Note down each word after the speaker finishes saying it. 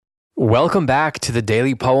Welcome back to the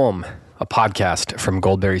Daily Poem, a podcast from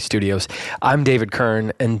Goldberry Studios. I'm David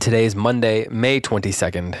Kern, and today's Monday, May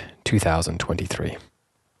 22nd, 2023.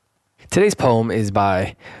 Today's poem is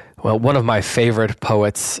by, one of my favorite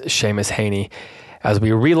poets, Seamus Heaney. As we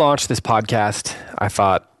relaunched this podcast, I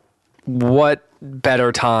thought, what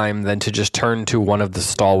better time than to just turn to one of the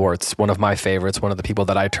stalwarts, one of my favorites, one of the people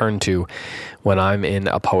that I turn to when I'm in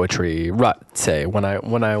a poetry rut, say, when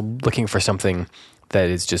I'm looking for something that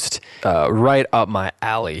is just right up my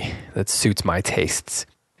alley, that suits my tastes.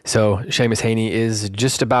 So Seamus Heaney is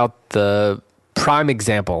just about the prime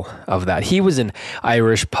example of that. He was an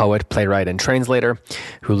Irish poet, playwright, and translator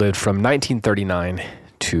who lived from 1939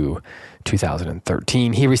 to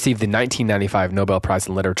 2013. He received the 1995 Nobel Prize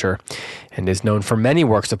in Literature and is known for many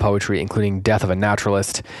works of poetry, including Death of a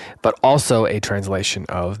Naturalist, but also a translation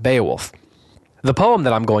of Beowulf. The poem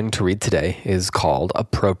that I'm going to read today is called,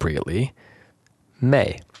 appropriately,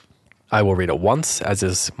 May. I will read it once, as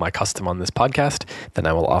is my custom on this podcast. Then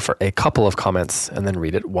I will offer a couple of comments and then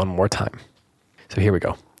read it one more time. So here we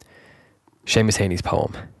go. Seamus Heaney's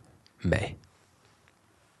poem, May.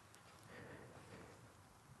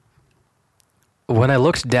 When I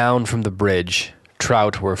looked down from the bridge,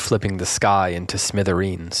 trout were flipping the sky into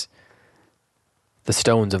smithereens. The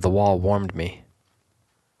stones of the wall warmed me.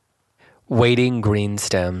 Waiting green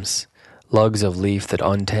stems, lugs of leaf that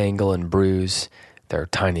untangle and bruise, their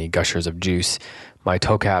tiny gushers of juice, my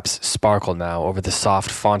toe caps sparkle now over the soft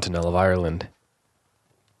fontanelle of Ireland.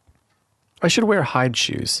 I should wear hide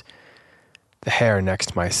shoes, the hair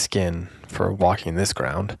next my skin, for walking this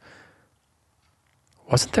ground.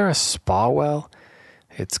 Wasn't there a spa well,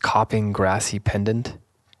 its copping grassy pendant?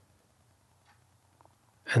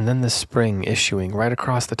 And then the spring issuing right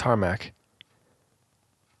across the tarmac.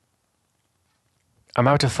 I'm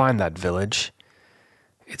out to find that village,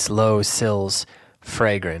 its low sills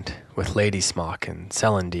fragrant with lady smock and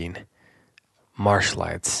celandine, marsh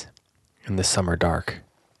lights in the summer dark.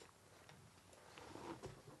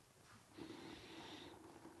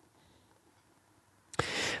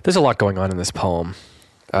 There's a lot going on in this poem,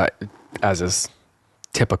 as is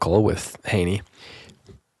typical with Heaney.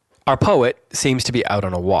 Our poet seems to be out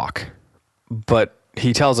on a walk, but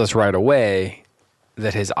he tells us right away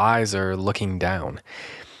that his eyes are looking down.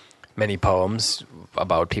 Many poems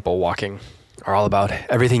about people walking are all about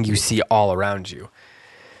everything you see all around you.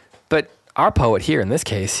 But our poet here, in this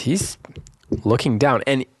case, he's looking down,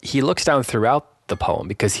 and he looks down throughout the poem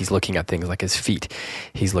because he's looking at things like his feet.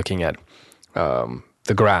 He's looking at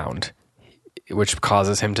the ground, which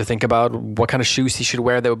causes him to think about what kind of shoes he should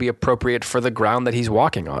wear that would be appropriate for the ground that he's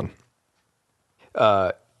walking on.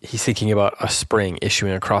 He's thinking about a spring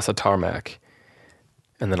issuing across a tarmac.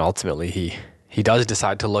 And then ultimately he does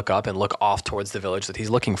decide to look up and look off towards the village that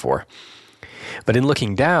he's looking for. But in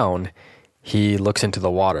looking down, he looks into the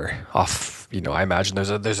water off, I imagine there's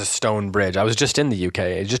a stone bridge. I was just in the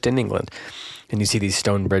UK, just in England, and you see these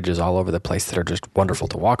stone bridges all over the place that are just wonderful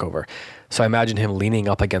to walk over. So I imagine him leaning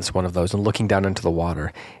up against one of those and looking down into the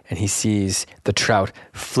water, and he sees the trout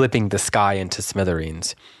flipping the sky into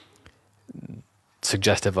smithereens,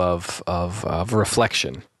 suggestive of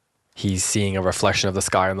reflection. He's seeing a reflection of the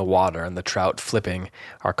sky in the water, and the trout flipping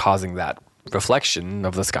are causing that reflection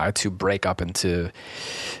of the sky to break up into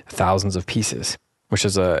thousands of pieces, which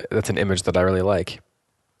is that's an image that I really like.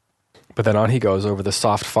 But then on he goes over the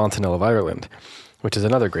soft fontanelle of Ireland, which is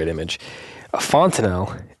another great image. A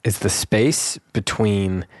fontanelle is the space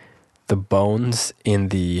between the bones in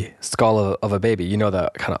the skull of a baby.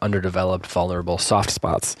 The kind of underdeveloped, vulnerable, soft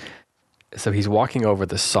spots. So he's walking over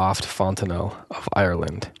the soft fontanelle of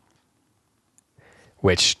Ireland,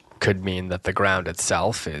 which could mean that the ground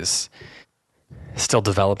itself is still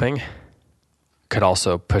developing. Could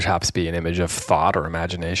also perhaps be an image of thought or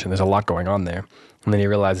imagination. There's a lot going on there. And then he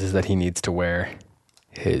realizes that he needs to wear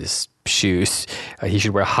his shoes. He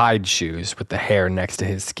should wear hide shoes with the hair next to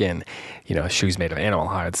his skin, shoes made of animal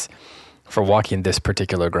hides, for walking this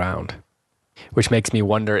particular ground. Which makes me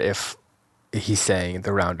wonder if he's saying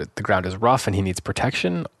the ground is rough and he needs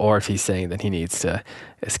protection, or if he's saying that he needs to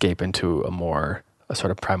escape into a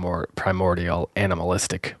sort of primordial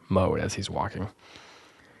animalistic mode as he's walking.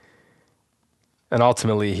 And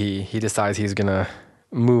ultimately, he decides he's going to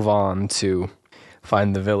move on to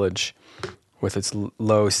find the village with its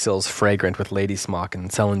low sills fragrant with lady smock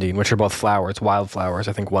and celandine, which are both flowers, wildflowers.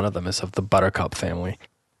 I think one of them is of the buttercup family,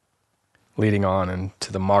 leading on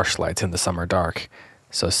into the marsh lights in the summer dark.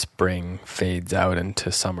 So spring fades out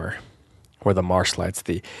into summer, where the marsh lights,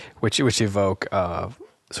 which evoke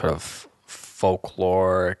sort of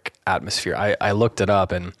folkloric atmosphere. I looked it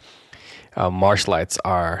up, and marsh lights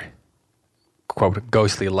are quote,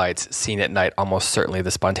 ghostly lights seen at night, almost certainly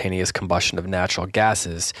the spontaneous combustion of natural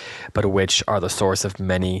gases, but which are the source of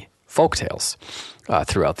many folktales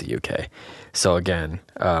throughout the UK. So again,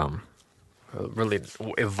 a really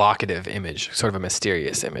evocative image, sort of a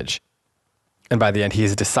mysterious image. And by the end, he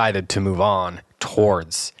has decided to move on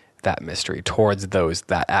towards that mystery, towards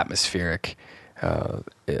that atmospheric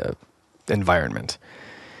environment.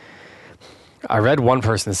 I read one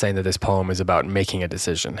person saying that this poem is about making a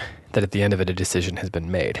decision, that at the end of it, a decision has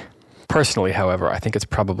been made. Personally, however, I think it's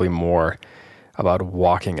probably more about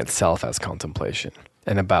walking itself as contemplation,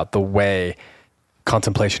 and about the way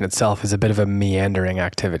contemplation itself is a bit of a meandering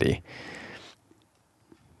activity.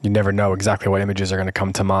 You never know exactly what images are going to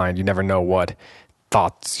come to mind. You never know what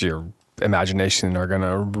thoughts your imagination are going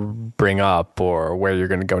to bring up or where you're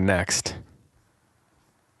going to go next.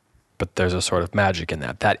 But there's a sort of magic in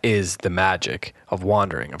that. That is the magic of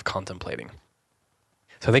wandering, of contemplating.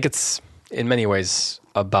 So I think it's, in many ways,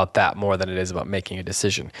 about that more than it is about making a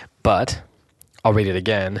decision. But I'll read it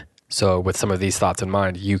again, so with some of these thoughts in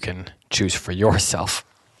mind, you can choose for yourself.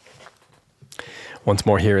 Once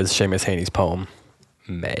more, here is Seamus Heaney's poem,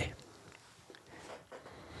 May.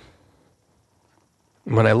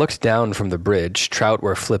 When I looked down from the bridge, trout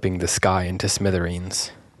were flipping the sky into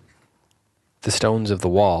smithereens. The stones of the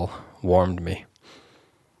wall warmed me.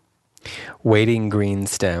 Waiting green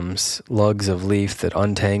stems, lugs of leaf that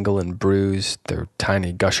untangle and bruise their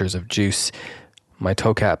tiny gushers of juice. My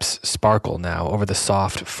toe caps sparkle now over the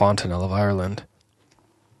soft fontanelle of Ireland.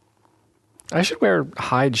 I should wear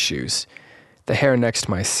hide shoes, the hair next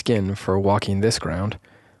my skin for walking this ground.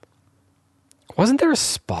 Wasn't there a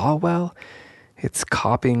spa well, its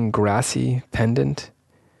copping grassy pendant?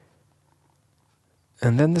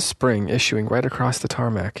 And then the spring issuing right across the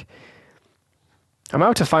tarmac. I'm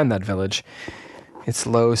out to find that village, its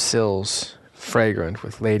low sills fragrant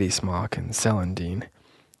with lady smock and celandine,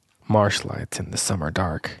 marsh lights in the summer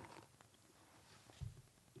dark.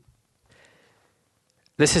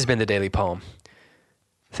 This has been the Daily Poem.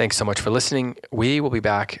 Thanks so much for listening. We will be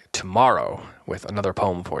back tomorrow with another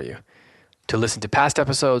poem for you. To listen to past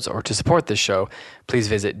episodes or to support this show, please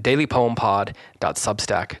visit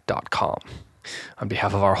dailypoempod.substack.com. On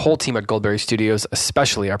behalf of our whole team at Goldberry Studios,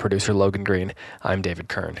 especially our producer Logan Green, I'm David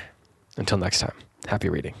Kern. Until next time, happy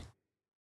reading.